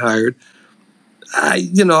superintendent she hired,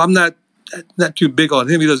 I'm not too big on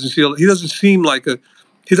him. He doesn't seem like a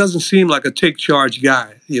take charge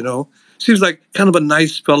guy. Seems like kind of a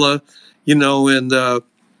nice fella, and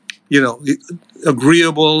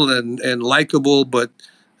agreeable and likable, but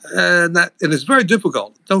not. And it's very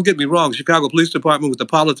difficult. Don't get me wrong. Chicago Police Department, with the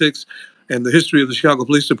politics and the history of the Chicago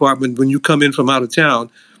Police Department, when you come in from out of town,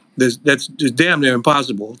 that's just damn near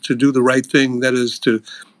impossible to do the right thing. That is to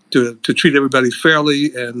treat everybody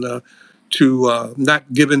fairly and to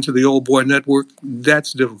not give in to the old boy network.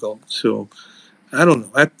 That's difficult. So I don't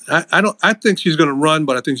know. I don't. I think she's going to run,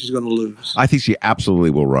 but I think she's going to lose. I think she absolutely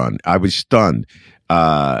will run. I was stunned.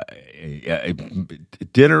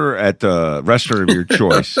 Dinner at the restaurant of your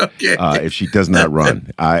choice. Okay. If she does not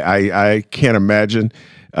run, I can't imagine.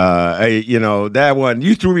 That one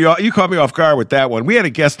you threw me off. You caught me off guard with that one. We had a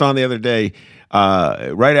guest on the other day,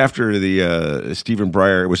 right after the Stephen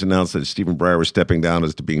Breyer. It was announced that Stephen Breyer was stepping down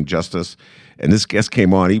as to being justice, and this guest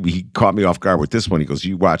came on. He caught me off guard with this one. He goes,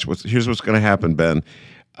 "You watch. Here's what's going to happen, Ben.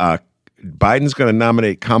 Biden's going to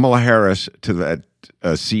nominate Kamala Harris to that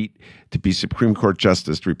seat to be Supreme Court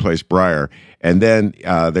Justice to replace Breyer, and then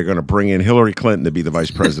they're going to bring in Hillary Clinton to be the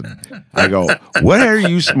vice president." I go, "What are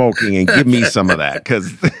you smoking? And give me some of that,"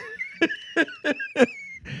 because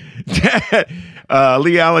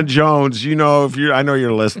Lee Allen Jones, I know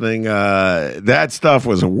you're listening. That stuff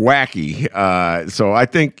was wacky. So I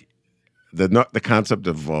think the concept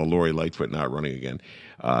of Lori Lightfoot not running again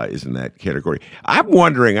is in that category. I'm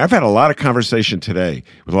wondering, I've had a lot of conversation today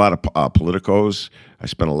with a lot of politicos. I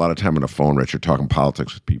spent a lot of time on the phone, Richard, talking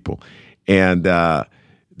politics with people. And the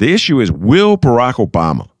issue is, will Barack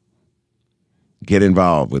Obama get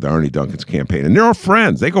involved with Arnie Duncan's campaign? And they're all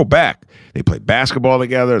friends. They go back. They play basketball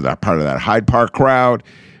together. They're part of that Hyde Park crowd,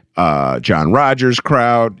 John Rogers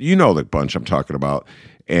crowd. You know the bunch I'm talking about.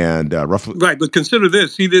 And roughly... Right, but consider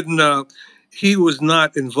this. He didn't... he was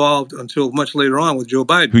not involved until much later on with Joe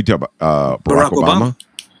Biden. Who you talking about? Barack Obama?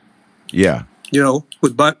 Yeah.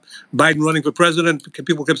 With Biden running for president,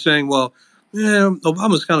 people kept saying, well,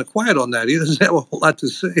 Obama's kind of quiet on that. He doesn't have a whole lot to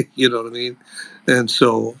say, you know what I mean? And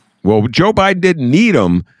so... Well, Joe Biden didn't need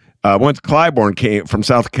him. Once Clyburn from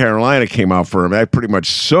South Carolina came out for him, that pretty much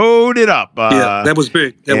sewed it up. That was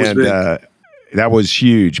big. That was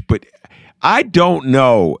huge. But I don't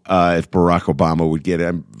know if Barack Obama would get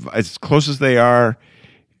him. As close as they are,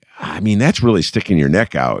 I mean, that's really sticking your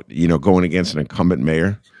neck out, going against an incumbent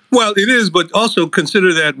mayor. Well, it is, but also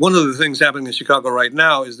consider that one of the things happening in Chicago right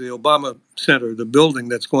now is the Obama Center, the building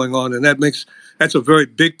that's going on, and that's a very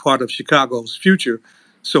big part of Chicago's future.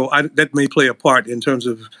 So that may play a part in terms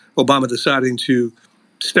of Obama deciding to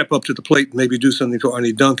step up to the plate and maybe do something for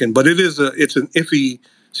Arnie Duncan. But it's an iffy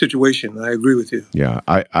situation. I agree with you. Yeah,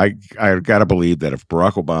 I got to believe that if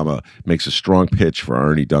Barack Obama makes a strong pitch for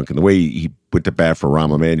Arnie Duncan, the way he went to bat for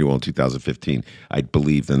Rahm Emanuel in 2015, I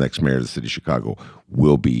believe the next mayor of the city of Chicago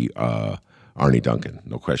will be Arnie Duncan.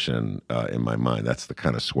 No question in my mind. That's the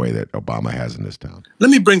kind of sway that Obama has in this town. Let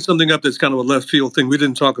me bring something up that's kind of a left field thing. We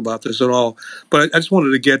didn't talk about this at all, but I just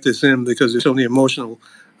wanted to get this in because there's so many emotions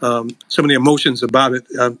about it,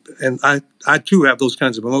 and I too have those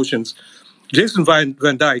kinds of emotions. Jason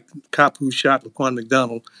Van Dyke, cop who shot Laquan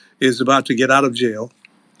McDonald, is about to get out of jail.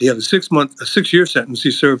 He had a 6-year sentence.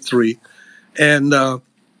 He served 3. And,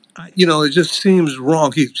 it just seems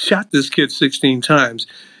wrong. He shot this kid 16 times.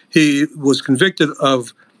 He was convicted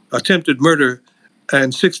of attempted murder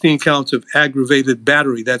and 16 counts of aggravated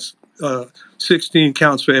battery. That's 16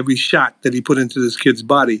 counts for every shot that he put into this kid's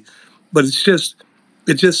body. But it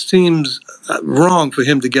just seems wrong for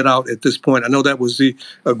him to get out at this point. I know that was the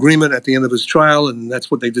agreement at the end of his trial, and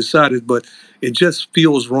that's what they decided, but it just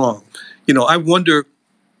feels wrong.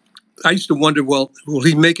 I used to wonder, well, will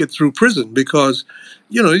he make it through prison? Because,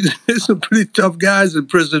 there's some pretty tough guys in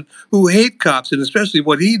prison who hate cops, and especially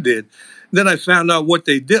what he did. Then I found out what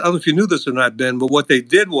they did. I don't know if you knew this or not, Ben, but what they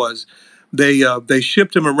did was they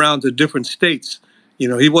shipped him around to different states.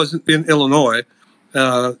 He wasn't in Illinois.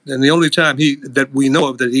 And the only time that we know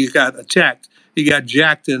of that he got attacked, he got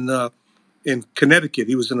jacked in Connecticut.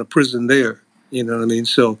 He was in a prison there. You know what I mean?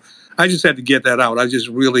 So I just had to get that out. I just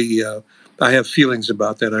really, I have feelings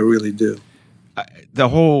about that. I really do. The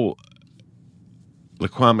whole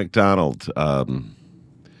Laquan McDonald, I don't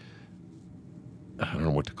know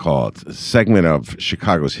what to call it, a segment of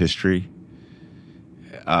Chicago's history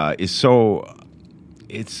is so...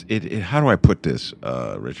 How do I put this,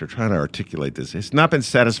 Richard? Trying to articulate this. It's not been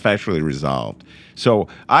satisfactorily resolved. So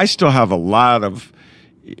I still have a lot of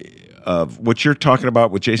what you're talking about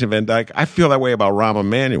with Jason Van Dyke. I feel that way about Rahm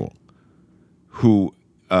Emanuel, who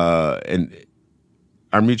and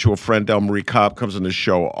our mutual friend Del Marie Cobb comes on the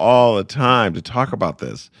show all the time to talk about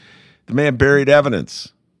this. The man buried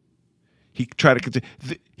evidence. He tried to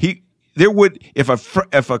There would,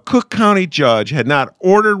 if a Cook County judge had not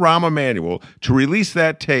ordered Rahm Emanuel to release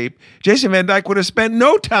that tape, Jason Van Dyke would have spent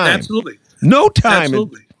no time. Absolutely. No time.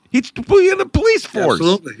 Absolutely. He'd be in the police force.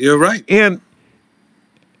 Absolutely. You're right. And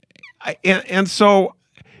so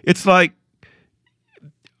it's like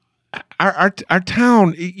our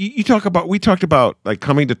town, we talked about like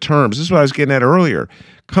coming to terms. This is what I was getting at earlier.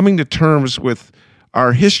 Coming to terms with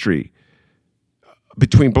our history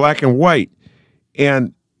between black and white.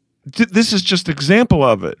 And this is just an example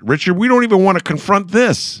of it, Richard. We don't even want to confront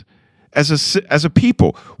this as a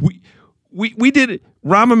people. We did it.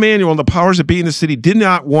 Rahm Emanuel and the powers that be in the city did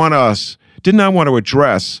not want to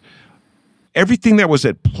address everything that was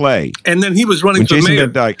at play. And then he was running for Jason mayor.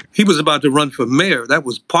 Van Dyke. He was about to run for mayor. That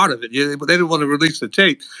was part of it. Yeah, but they didn't want to release the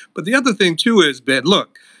tape. But the other thing, too, is, Ben,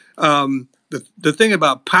 look, the thing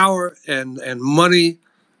about power and money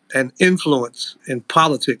and influence in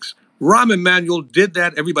politics, Rahm Emanuel did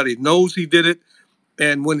that. Everybody knows he did it.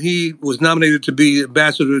 And when he was nominated to be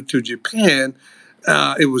ambassador to Japan,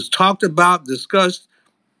 it was talked about, discussed,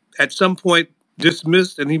 at some point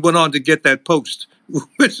dismissed, and he went on to get that post,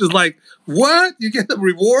 which is like, what? You get a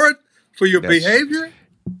reward for your behavior?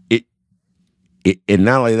 And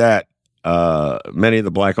not only that, many of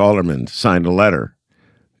the black aldermen signed a letter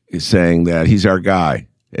saying that he's our guy.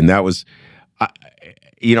 And that was,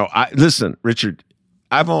 listen, Richard,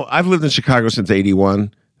 I've lived in Chicago since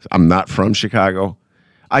 '81. I'm not from Chicago.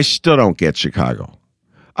 I still don't get Chicago.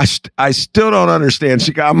 I still don't understand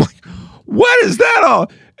Chicago. I'm like, what is that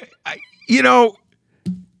all?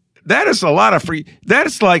 That is a lot of free.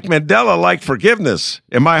 That's like Mandela-like forgiveness,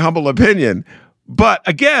 in my humble opinion. But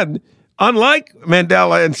again, unlike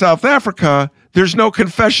Mandela in South Africa, there's no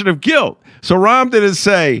confession of guilt. So Rahm didn't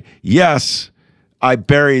say, yes, I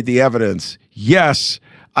buried the evidence. Yes,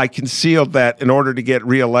 I concealed that in order to get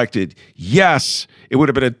reelected. Yes, it would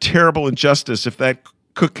have been a terrible injustice if that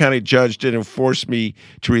Cook County judge didn't force me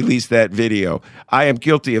to release that video. I am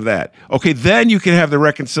guilty of that. Okay, then you can have the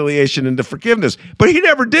reconciliation and the forgiveness. But he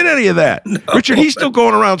never did any of that. No. Richard, he's still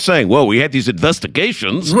going around saying, well, we had these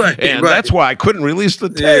investigations, and that's why I couldn't release the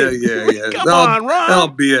tape. Yeah. Come on, Ron. All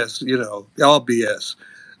BS, all BS.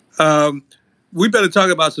 We better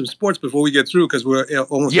talk about some sports before we get through, because we're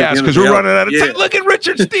almost at the end because we're running out of time. Look at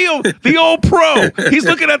Richard Steele, the old pro. He's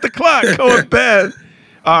looking at the clock, going bed.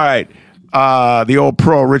 All right. The old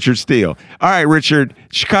pro, Richard Steele. All right, Richard.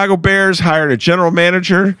 Chicago Bears hired a general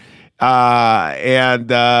manager, and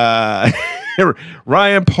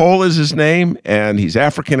Ryan Pohl is his name, and he's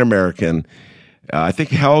African American. I think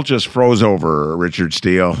hell just froze over Richard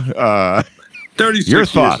Steele. 36 your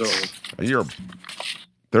thoughts? Years old. You're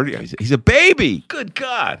 30. He's a baby. Good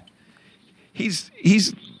God. He's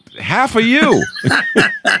half of you.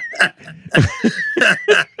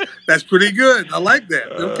 That's pretty good. I like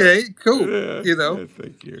that. Okay, cool.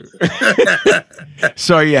 Thank you.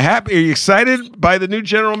 So are you happy? Are you excited by the new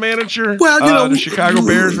general manager? Well, the Chicago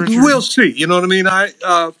Bears, Richard? We'll see. You know what I mean?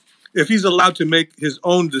 If he's allowed to make his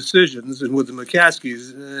own decisions, and with the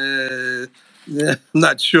McCaskies, I'm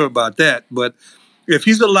not sure about that. But if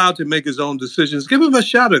he's allowed to make his own decisions, give him a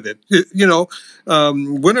shot at it.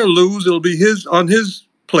 Win or lose, it'll be on his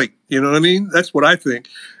plate. You know what I mean? That's what I think.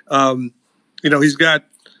 He's got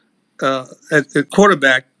at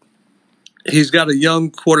quarterback, he's got a young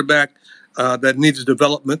quarterback that needs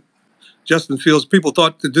development. Justin Fields, people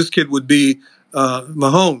thought that this kid would be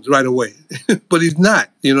Mahomes right away, but he's not.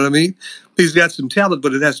 You know what I mean? He's got some talent,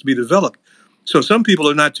 but it has to be developed. So some people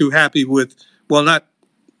are not too happy not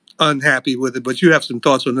unhappy with it, but you have some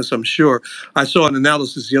thoughts on this, I'm sure. I saw an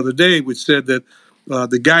analysis the other day which said that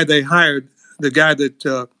the guy they hired, the guy that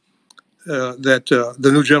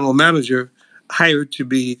the new general manager hired to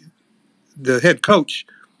be the head coach,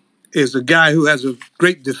 is a guy who has a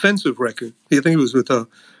great defensive record. I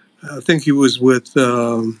think he was with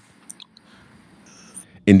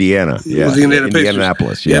Indiana. Yeah, with the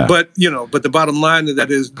Indianapolis. Yeah, but the bottom line of that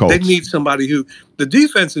is Colts. They need somebody who, the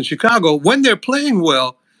defense in Chicago, when they're playing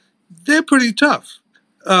well, they're pretty tough.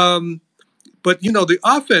 But the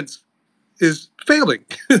offense is failing.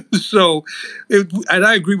 And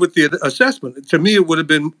I agree with the assessment. To me, it would have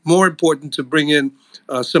been more important to bring in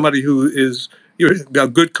somebody who is a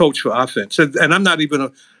good coach for offense. And I'm not even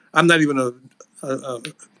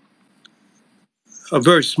a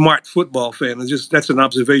very smart football fan. That's an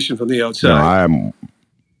observation from the outside. No,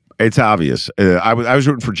 it's obvious. I was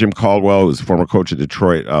rooting for Jim Caldwell, who's the former coach of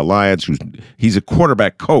Detroit Lions. He's a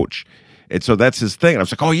quarterback coach. And so that's his thing. And I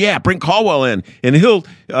was like, oh, yeah, bring Caldwell in, and he'll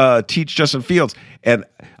teach Justin Fields. And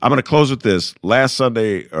I'm going to close with this. Last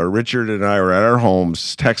Sunday, Richard and I were at our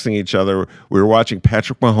homes texting each other. We were watching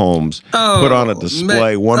Patrick Mahomes put on a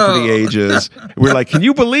display, one for the ages. We were like, can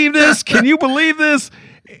you believe this? Can you believe this?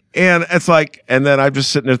 And it's like, and then I'm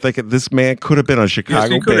just sitting there thinking, this man could have been a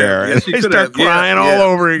Chicago Bear. Yes, and I start crying all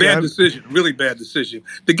over again. Bad decision, really bad decision.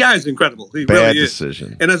 The guy's incredible. He bad really is.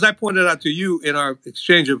 Decision. And as I pointed out to you in our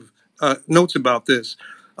exchange of notes about this,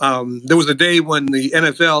 There was a day when the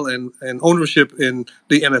NFL and ownership in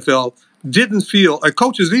the NFL didn't feel,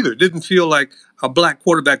 coaches either, didn't feel like a black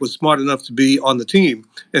quarterback was smart enough to be on the team.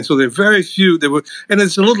 And so there are very few. And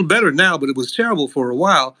it's a little better now, but it was terrible for a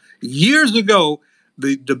while. Years ago,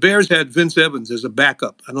 the Bears had Vince Evans as a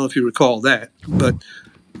backup. I don't know if you recall that, but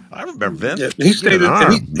I remember Vince. Yeah, he stayed in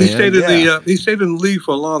the league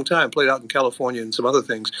for a long time, played out in California and some other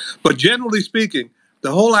things. But generally speaking,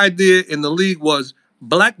 the whole idea in the league was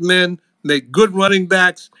black men make good running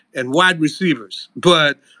backs and wide receivers.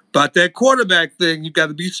 But that quarterback thing, you got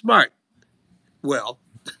to be smart. Well,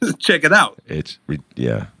 check it out.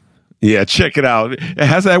 Yeah, check it out.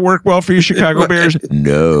 Has that worked well for you, Chicago Bears?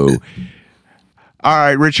 No. All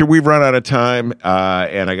right, Richard, we've run out of time,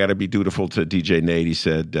 and I got to be dutiful to DJ Nate. He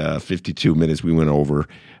said 52 minutes we went over.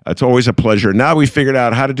 It's always a pleasure. Now we figured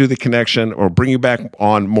out how to do the connection or bring you back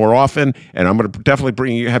on more often, and I'm going to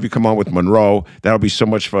definitely have you come on with Monroe. That'll be so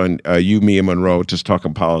much fun. You, me, and Monroe just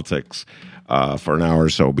talking politics for an hour or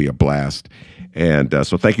so will be a blast. And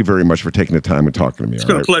so thank you very much for taking the time and talking to me. It's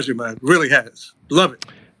been a pleasure, man. It really has. Love it.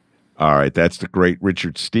 All right, that's the great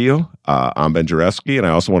Richard Steele. I'm Ben Jarefsky, and I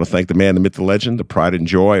also want to thank the man, the myth, the legend, the pride and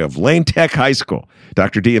joy of Lane Tech High School.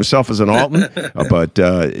 Dr. D himself is an Alton, but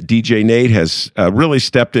DJ Nate has really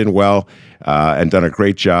stepped in well and done a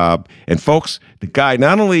great job. And folks, the guy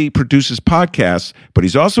not only produces podcasts, but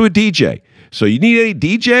he's also a DJ. So you need any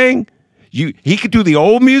DJing? He could do the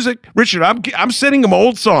old music. Richard, I'm sending him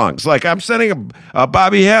old songs. Like I'm sending him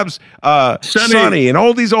Bobby Hebb's Sonny and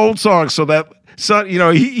all these old songs so that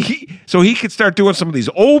he could start doing some of these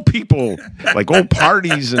old people, like old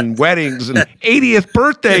parties and weddings and 80th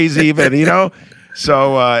birthdays even,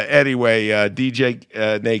 So anyway,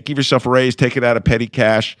 DJ Nate, give yourself a raise, take it out of petty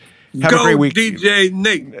cash. Have a great week. DJ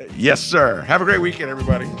Nate. Yes, sir. Have a great weekend,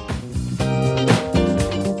 everybody.